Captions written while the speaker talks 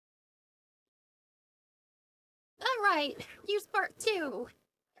Alright, use part 2.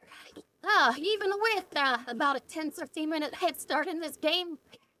 Even with about a 10-13 minute head start in this game,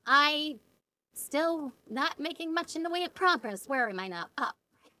 I still not making much in the way of progress. Where am I now?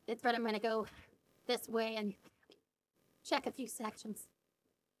 It's right. I'm gonna go this way and check a few sections.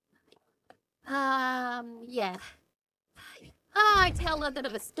 Yeah. I tell a bit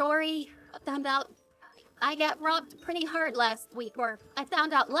of a story. I found out I got robbed pretty hard last week, or I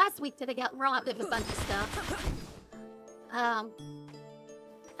found out last week that I got robbed of a bunch of stuff.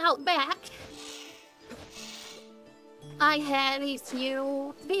 Out back, I had these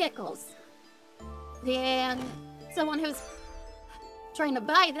new vehicles, and someone who's trying to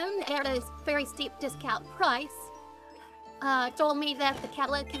buy them at a very steep discount price told me that the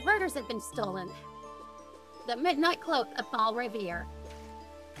Catalytic Converters had been stolen. The midnight cloak of Fall Revere.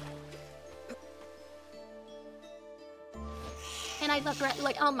 And I look around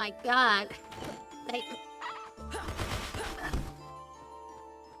like, oh my god.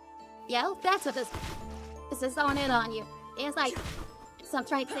 Yeah, that's what this is on in on you. It's like, so I'm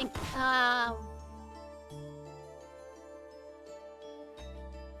trying to think, a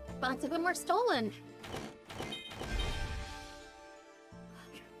bunch of them were stolen.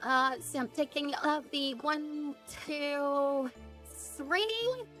 So I'm thinking of the 1, 2, 3,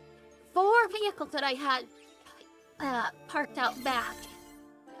 4 vehicles that I had parked out back.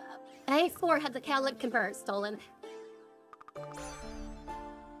 A4 had the Catalytic Converter stolen.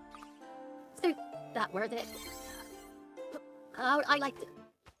 So not worth it. I like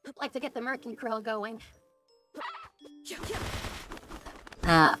to get the Merkin Crow going.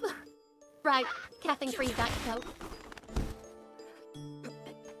 Right, caffeine-free Diet Coke.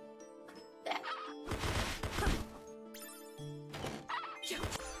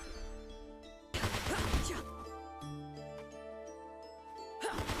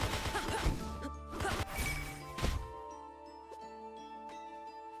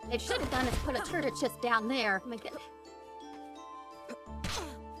 They should have done is put a turret just down there. Make it.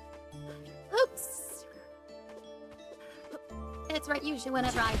 Oops. It's right usually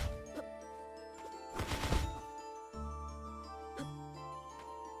whenever I.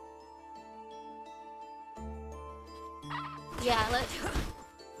 Yeah, let's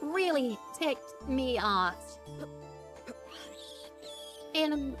really ticked me off.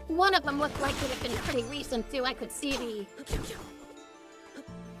 And one of them looked like it had been pretty recent too. I could see the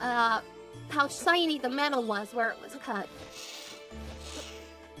how shiny the metal was where it was cut.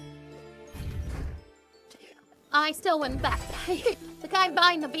 I still went back. The guy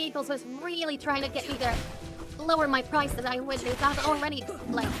buying the vehicles was really trying to get me to lower my price that I would do. I was already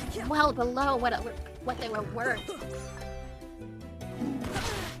like well below what they were worth.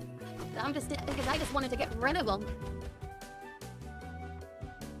 I'm just because I just wanted to get rid of them.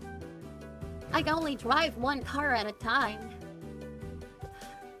 I can only drive one car at a time.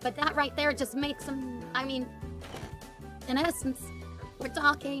 But that right there just makes them, I mean, in essence, we're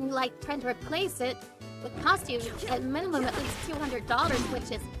talking like trying to replace it would cost you at minimum at least $200, which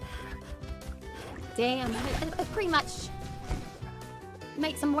is, damn, it pretty much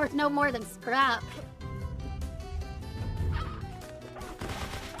makes them worth no more than scrap.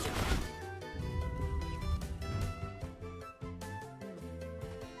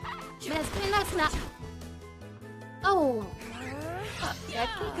 That's not, oh. That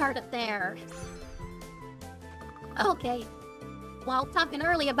keycard up there. Okay. Well, talking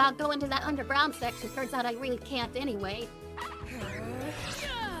early about going to that underground section, turns out I really can't anyway.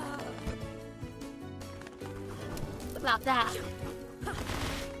 About that.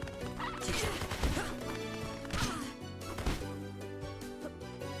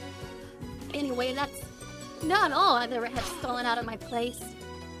 Anyway, that's not all I've ever had stolen out of my place.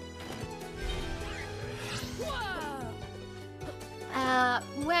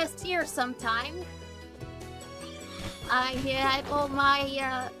 Last year sometime, I had all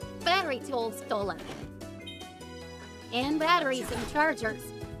my battery tools stolen. And batteries and chargers.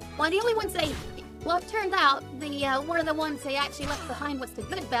 Well, the only ones well, it turned out one of the ones they actually left behind was the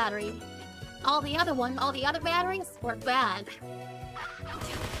good battery. All the other batteries were bad.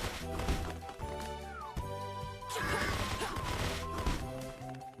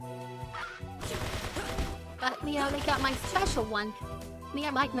 But, they got my special one.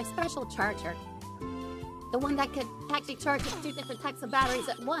 Like my special charger. The one that could actually charge 2 different types of batteries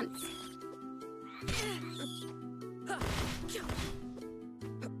at once.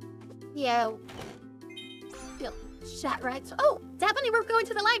 Yeah. Feel shot right. Oh, definitely we're going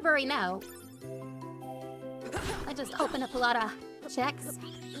to the library now. I just opened up a lot of checks.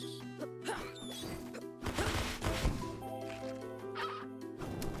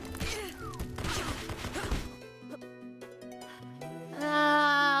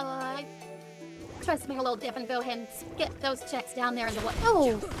 try something a little different. Go ahead and skip those checks down there in the way.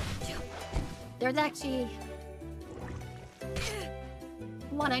 Oh! There's actually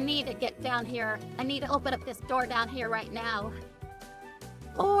one I need to get down here. I need to open up this door down here right now.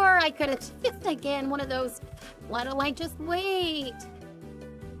 Or I could have fifth again, one of those. Why don't I just wait?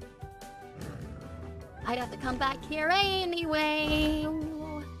 I'd have to come back here anyway.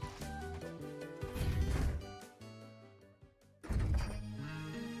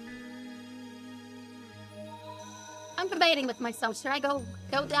 I'm debating with myself. Should I go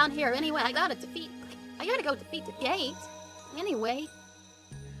down here anyway? I gotta go defeat the gate. Anyway.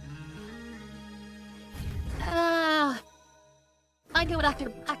 I do it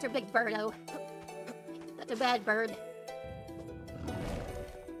after Big Birdo. That's a bad bird.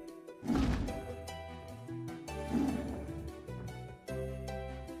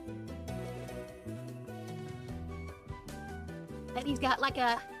 And he's got like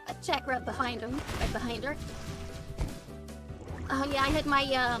a check right behind him, right behind her. Oh yeah, I had my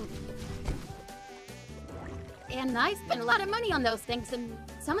and I spent a lot of money on those things, and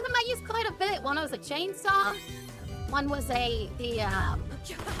some of them I used quite a bit. One was a chainsaw, one was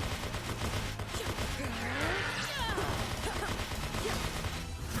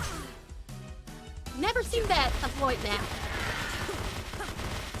never seen that employed now.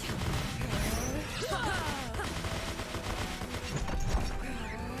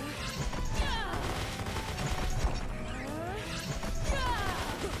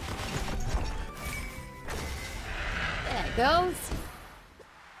 There it goes.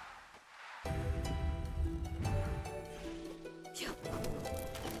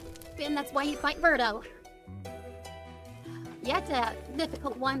 And that's why you fight Birdo. Yeah, it's a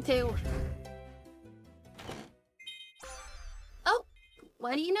difficult one too. Oh,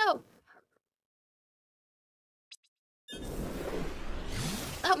 what do you know?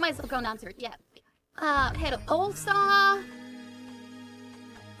 Oh, might as well go down to it, yeah. Had a pole saw.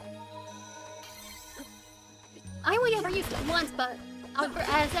 I only ever used it once, but I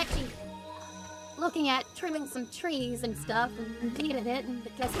was actually looking at trimming some trees and stuff and needed it, and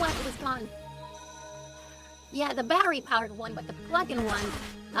guess what? It was gone. Yeah, the battery-powered one, but the plug-in one.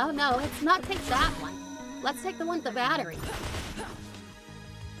 Oh no, let's not take that one. Let's take the one with the battery.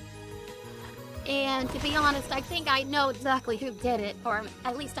 And to be honest, I think I know exactly who did it, or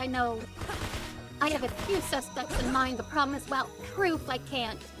at least I know I have a few suspects in mind. The problem is, well, proof I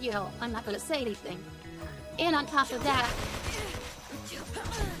can't, you know, I'm not gonna say anything. And on top of that,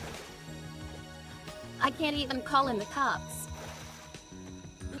 I can't even call in the cops.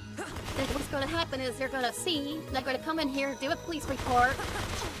 Then what's going to happen is they're going to come in here, do a police report.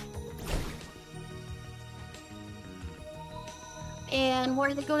 And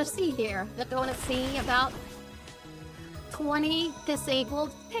what are they going to see here? They're going to see about 20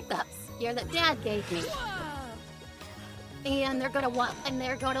 disabled pickups here that Dad gave me. And they're going to want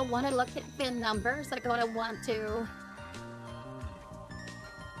to look at VIN numbers. They're going to want to.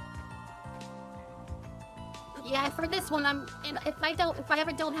 Yeah, for this one, if I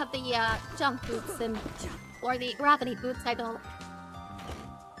ever don't have the jump boots or the gravity boots, I don't.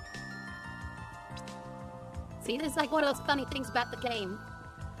 See, this is like one of those funny things about the game.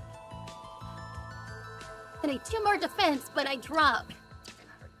 I need 2 more defense, but I drop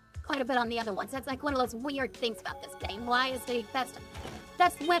quite a bit on the other ones. That's like one of those weird things about this game. Why is the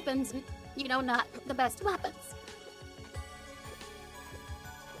best weapons, you know, not the best weapons?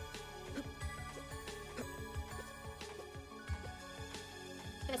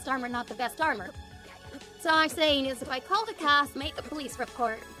 Best armor, not the best armor. So I'm saying is, if I call the cops, make a police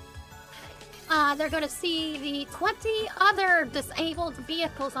report, they're gonna see the 20 other disabled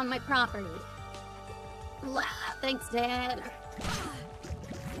vehicles on my property. Thanks, Dad.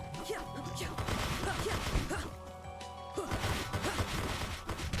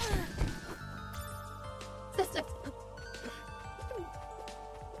 Sister.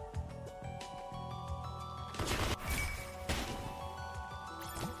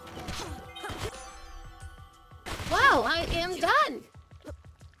 Wow, I am done!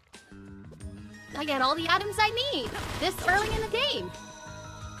 I got all the items I need this early in the game.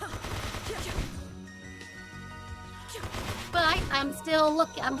 But I'm still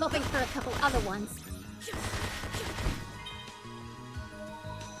looking, I'm hoping for a couple other ones.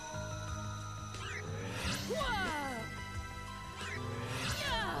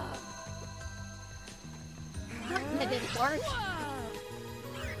 That didn't work.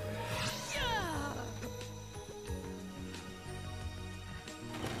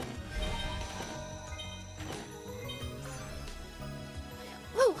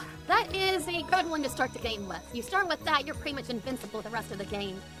 Whew, that is a good one to start the game with. You start with that, you're pretty much invincible the rest of the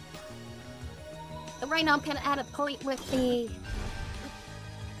game. right now I'm kind of at a point with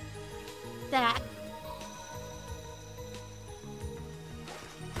that.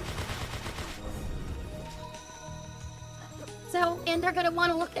 So, and they're gonna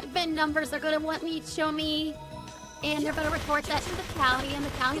want to look at bin numbers, they're gonna want me to show me, and they're gonna report that to the county, and the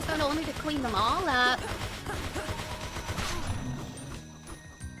county's gonna want me to clean them all up.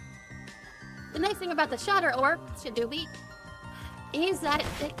 The nice thing about the shutter orb, Shadooby, is that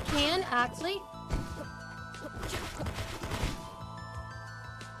it can actually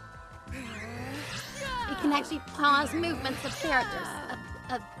pause movements of characters,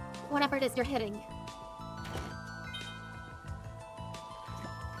 of whatever it is you're hitting.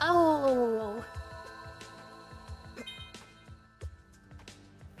 Oh!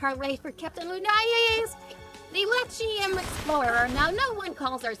 Hooray for Captain Lunayes! The Lechium Explorer. Now, no one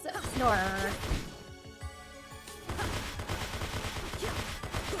calls her Explorer.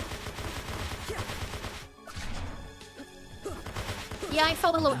 Yeah, I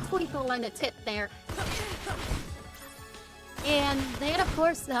saw a little twinkle on the tip there. And then, of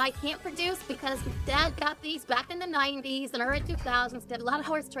course, I can't produce because Dad got these back in the 90s and early 2000s, did a lot of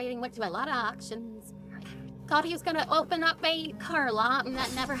horse trading, went to a lot of auctions. Thought he was gonna open up a car lot, and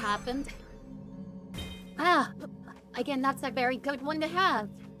that never happened. Ah, again, that's a very good one to have.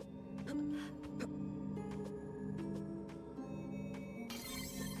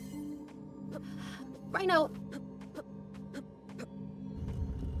 Rhino.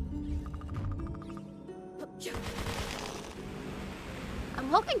 I'm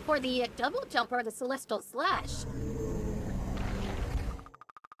hoping for the double jump or the celestial slash.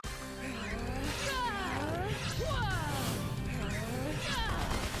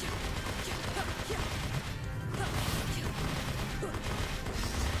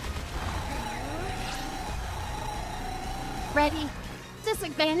 Ready?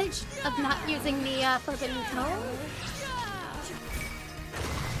 Disadvantage of not using the forbidden cone.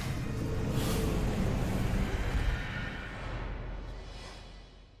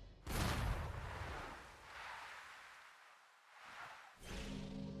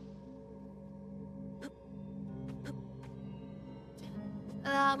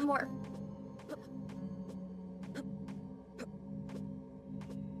 More.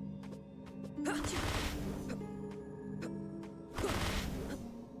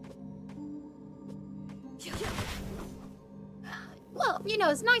 Well, you know,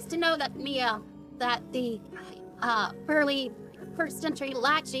 it's nice to know that that the early first century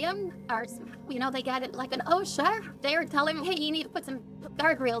Lachium are, you know, they got it like an OSHA. They're telling me, hey, you need to put some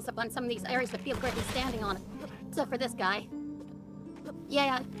guardrails up on some of these areas that feel great standing on it. So for this guy.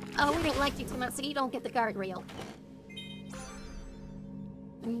 Yeah, we didn't like you too much, so you don't get the guardrail.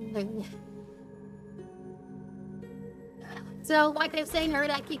 So, like I was saying, nerd,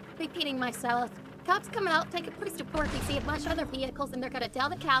 I keep repeating myself. Cops come out, take a police report, they see a bunch of other vehicles, and they're gonna tell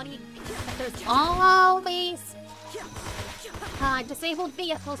the county that there's always disabled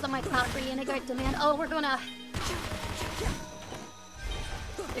vehicles on my property, and they're gonna demand, oh, they're gonna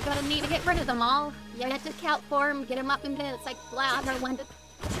need to get rid of them all. You have to account for them, get them up in bed. It's like, blah, they're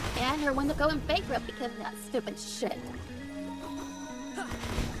one to go in bankrupt because of that stupid shit.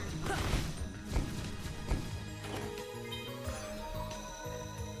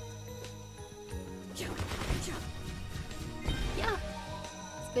 Yeah,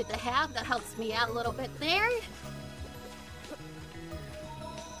 it's good to have. That helps me out a little bit there.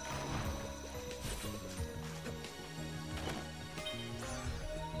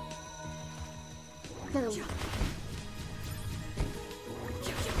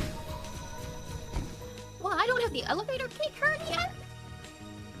 Well, I don't have the elevator key card yet.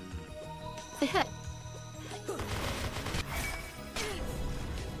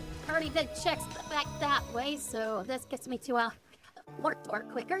 Already did checks back that way, so this gets me to a work door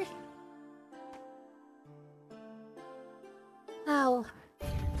quicker. Oh.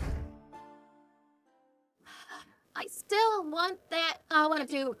 I still want that. I want to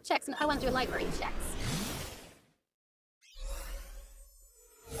do checks, and I want to do library checks.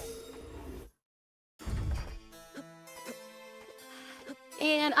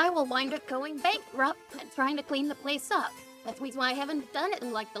 And I will wind up going bankrupt and trying to clean the place up. That's the reason why I haven't done it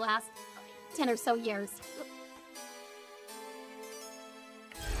in like the last 10 or so years.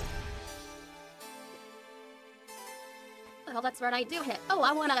 Well, that's what I do hit. Oh,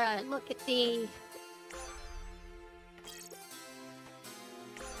 I want to look at the...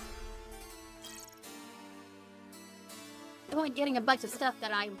 I'm only getting a bunch of stuff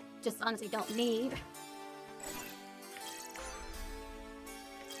that I just honestly don't need.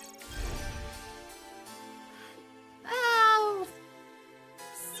 Oh,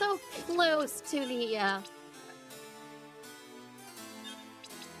 so close to the,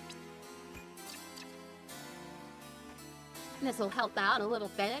 this will help out a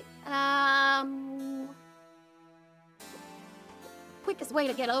little bit. Quickest way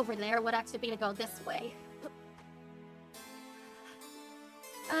to get over there would actually be to go this way.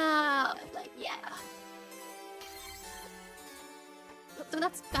 But yeah. So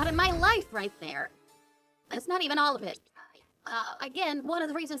that's kind of my life right there. It's not even all of it. Again, one of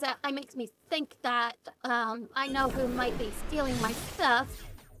the reasons that makes me think that I know who might be stealing my stuff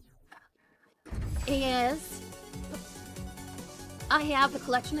is I have a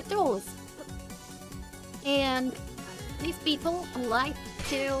collection of tools. And these people like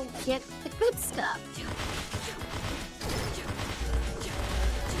to get the good stuff.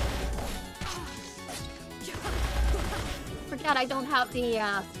 Forgot I don't have the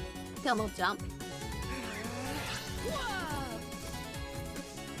double jump.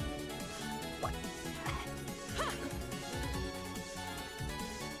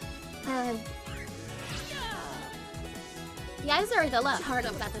 Yeah, it's already a lot harder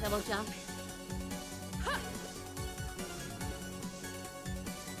without the double jump.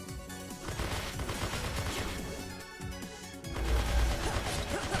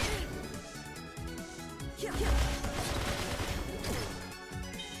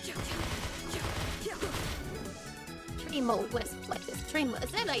 Tremo Wisp, like this Tremo.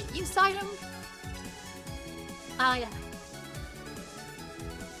 Is that a use item? Ah, yeah.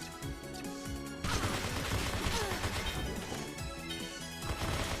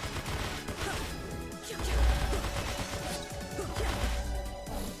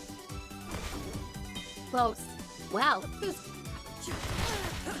 Close. Wow.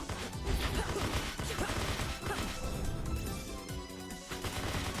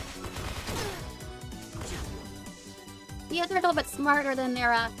 Yeah, they're a little bit smarter than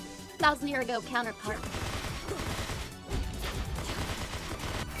their 1,000-year-ago counterpart.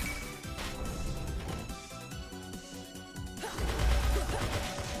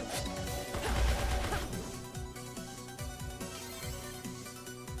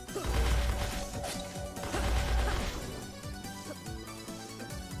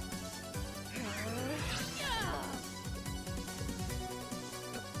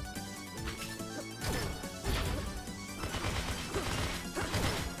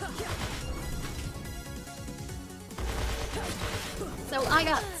 So I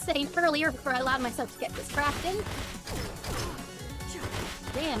got saying earlier before I allowed myself to get distracted.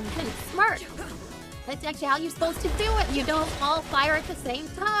 Damn, you've been smart. That's actually how you're supposed to do it. You don't all fire at the same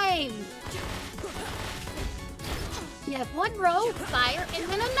time. You have one row fire and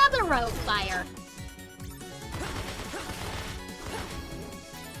then another row fire.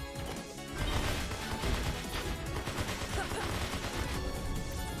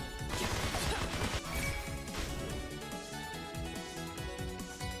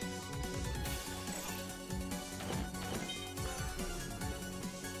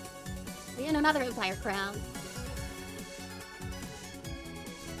 And another Empire Crown.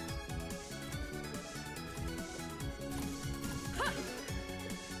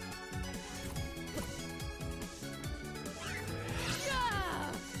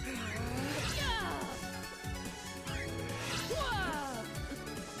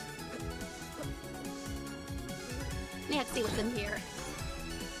 Let's see what's in here.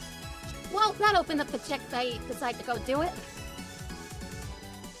 Well, that opened up the check if I decide to go do it.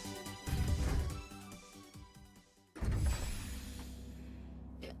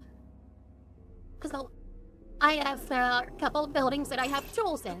 I have a couple of buildings that I have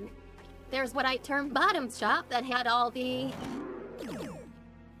tools in. There's what I term bottom shop that had all the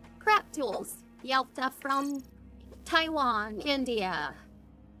crap tools. Yell stuff from Taiwan, India.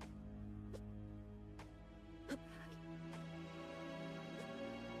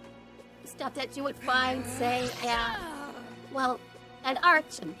 Stuff that you would find, say, at, well, at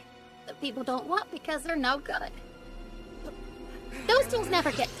Archon that people don't want because they're no good. Those tools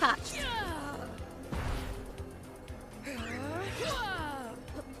never get touched.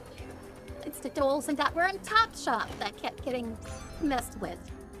 It's the tools and that were in Top Shop that kept getting messed with.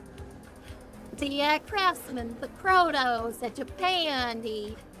 The Craftsman, the Protos, the Japan,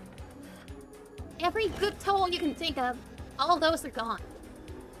 every good tool you can think of, all those are gone.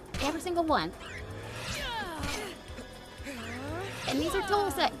 Every single one. And these are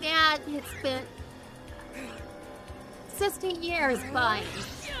tools that Dad had spent 60 years buying.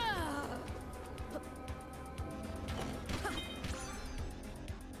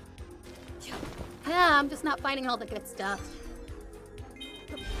 I'm just not finding all the good stuff.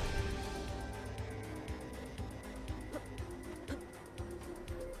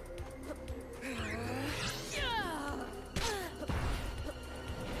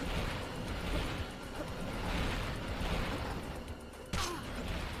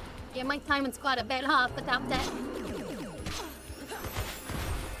 Yeah, my timing's quite a bit off without that.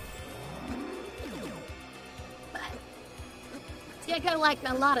 But see, I got like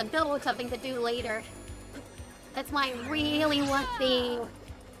a lot of double jumping to do later. That's why I really want the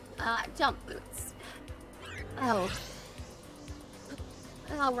jump boots. Oh.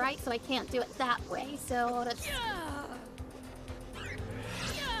 Alright, so I can't do it that way, so that's...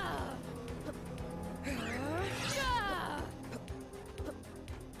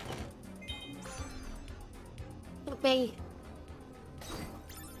 Be.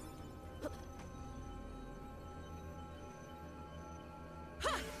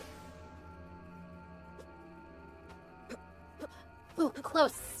 Ooh,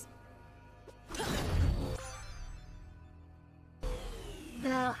 close.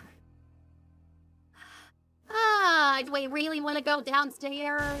 Do I really want to go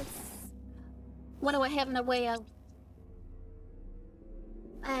downstairs? What do I have in the way of?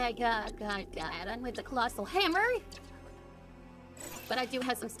 God, I'm with the colossal hammer. But I do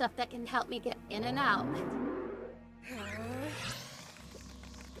have some stuff that can help me get in and out.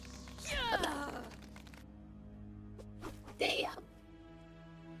 Damn.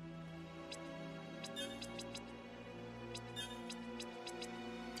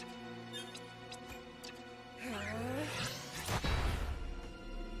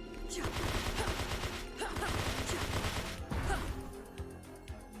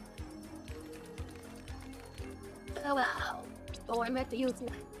 Oh wow. Oh, I meant to use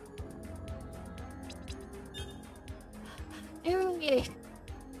it.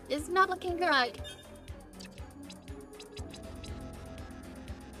 It's not looking good.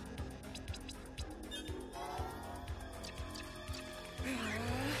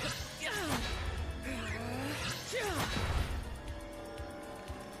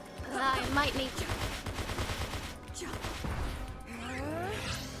 I might need to.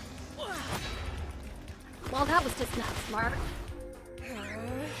 Well, that was just not smart.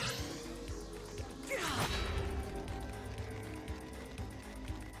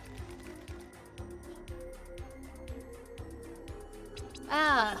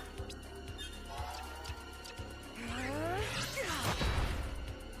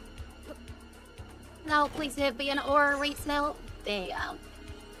 No, please be an aura resell. Damn.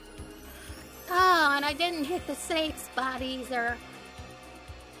 Oh, and I didn't hit the safe spot either.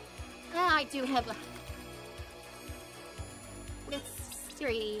 I do have a... It's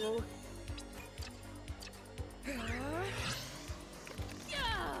 3.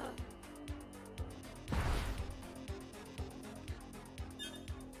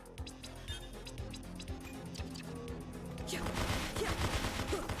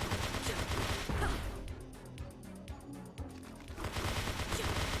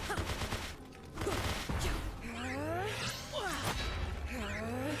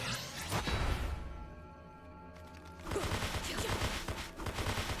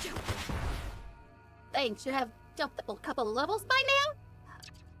 I should have jumped up a couple levels by now.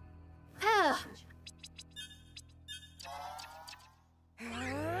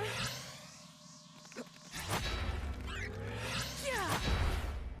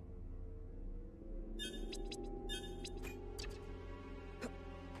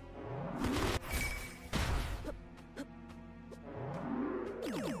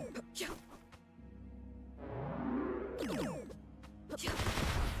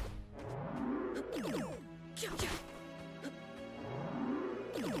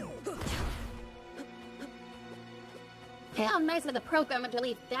 How nice of the program to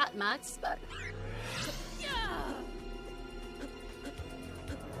delete that much, but...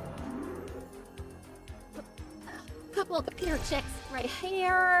 Couple of computer checks right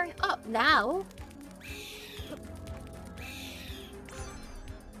here. Oh, now.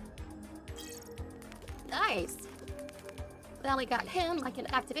 Nice. Well, we got him. I can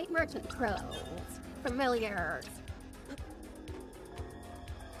activate merchant crows. Familiars.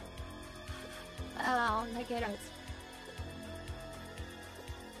 Oh, I get it.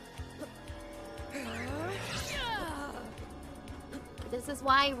 This is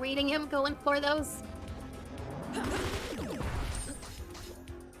why reading him going for those.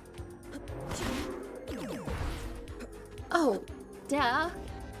 Oh, duh.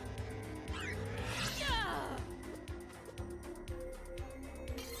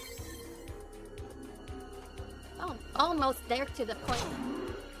 Oh, almost there to the point.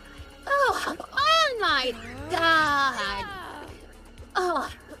 Oh my God. Oh,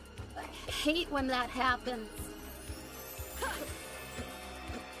 I hate when that happens.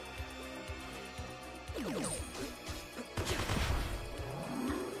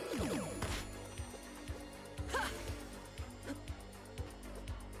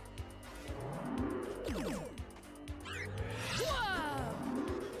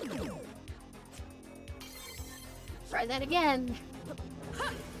 Try that again.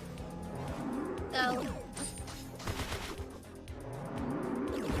 Oh.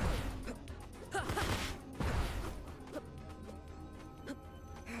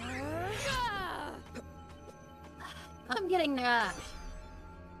 I'm getting no,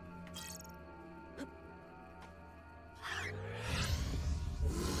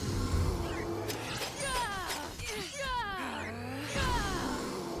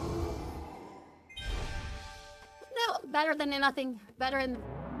 better than nothing. Better than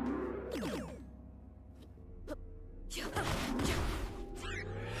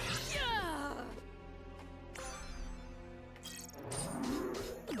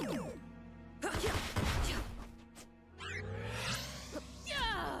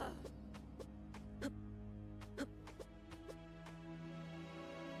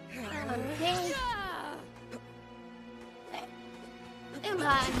okay. Come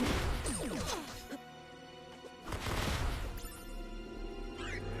on.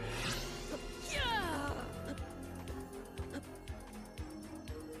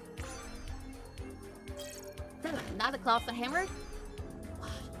 Now the claws are hammered.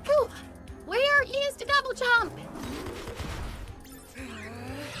 Whew. Where is the double jump?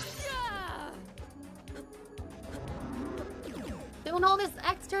 Doing all this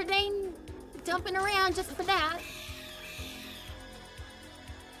extra dang jumping around just for that.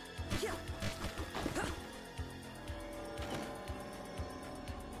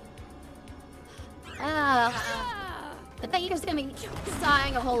 I thought you guys were gonna be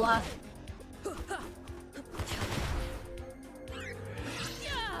sighing a whole lot.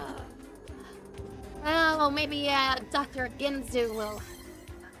 Oh, maybe Dr. Ginzu will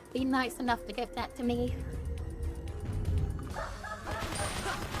be nice enough to give that to me.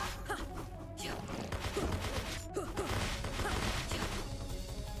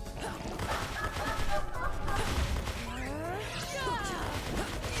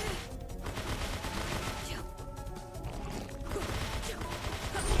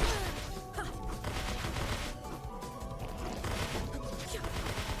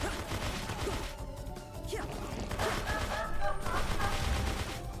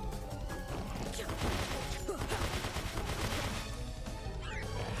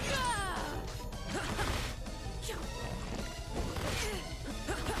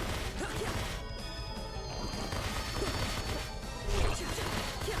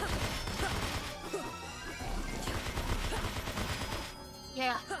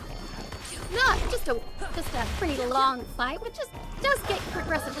 Yeah. Not just a pretty long fight, which does get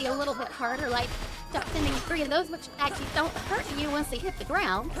progressively a little bit harder, like defending 3 of those, which actually don't hurt you once they hit the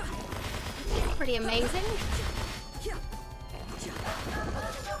ground. It's pretty amazing.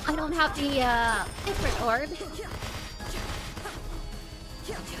 I don't have the different orb.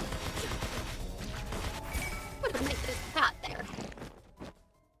 What would make this path there?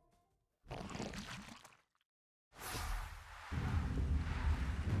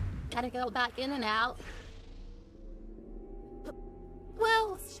 Gotta go back in and out.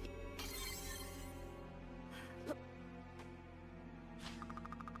 Well...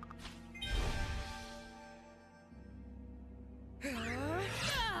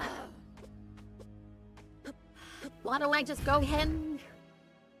 why don't I just go ahead and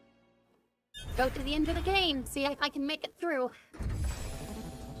go to the end of the game, see if I can make it through.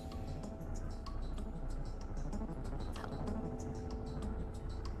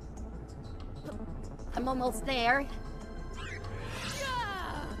 I'm almost there.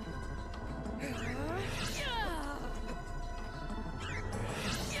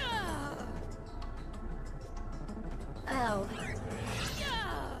 Oh.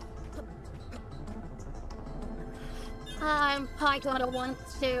 I'm probably gonna want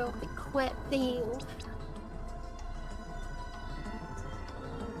to equip the...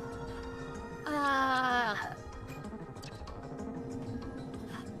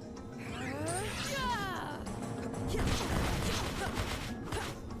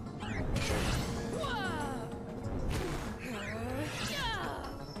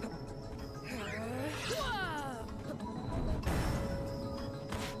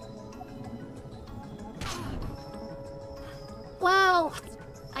 Well,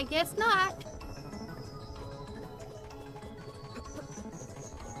 I guess not.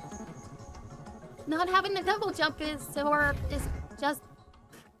 Not having the double jump is just...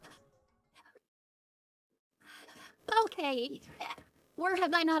 Okay. Where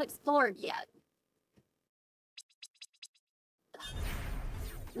have I not explored yet?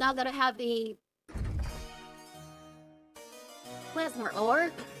 Now that I have the plasma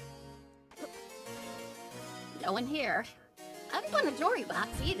orb. No one here. I don't want a jewelry box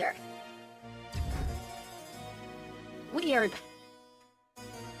either. Weird.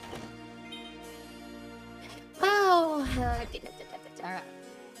 Oh,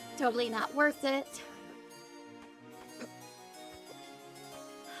 totally not worth it.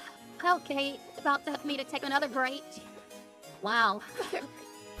 Okay, about time for me to take another break. Wow,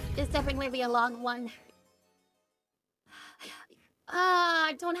 this definitely will be a long one.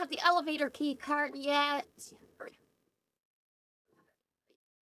 I don't have the elevator key card yet.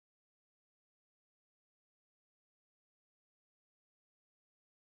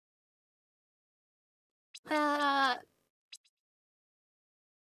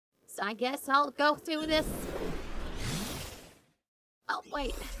 So I guess I'll go through this. Oh,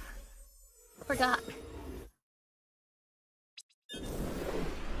 wait. Forgot.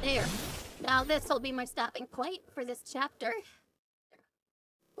 There. Now this will be my stopping point for this chapter.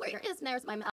 There's my mouse.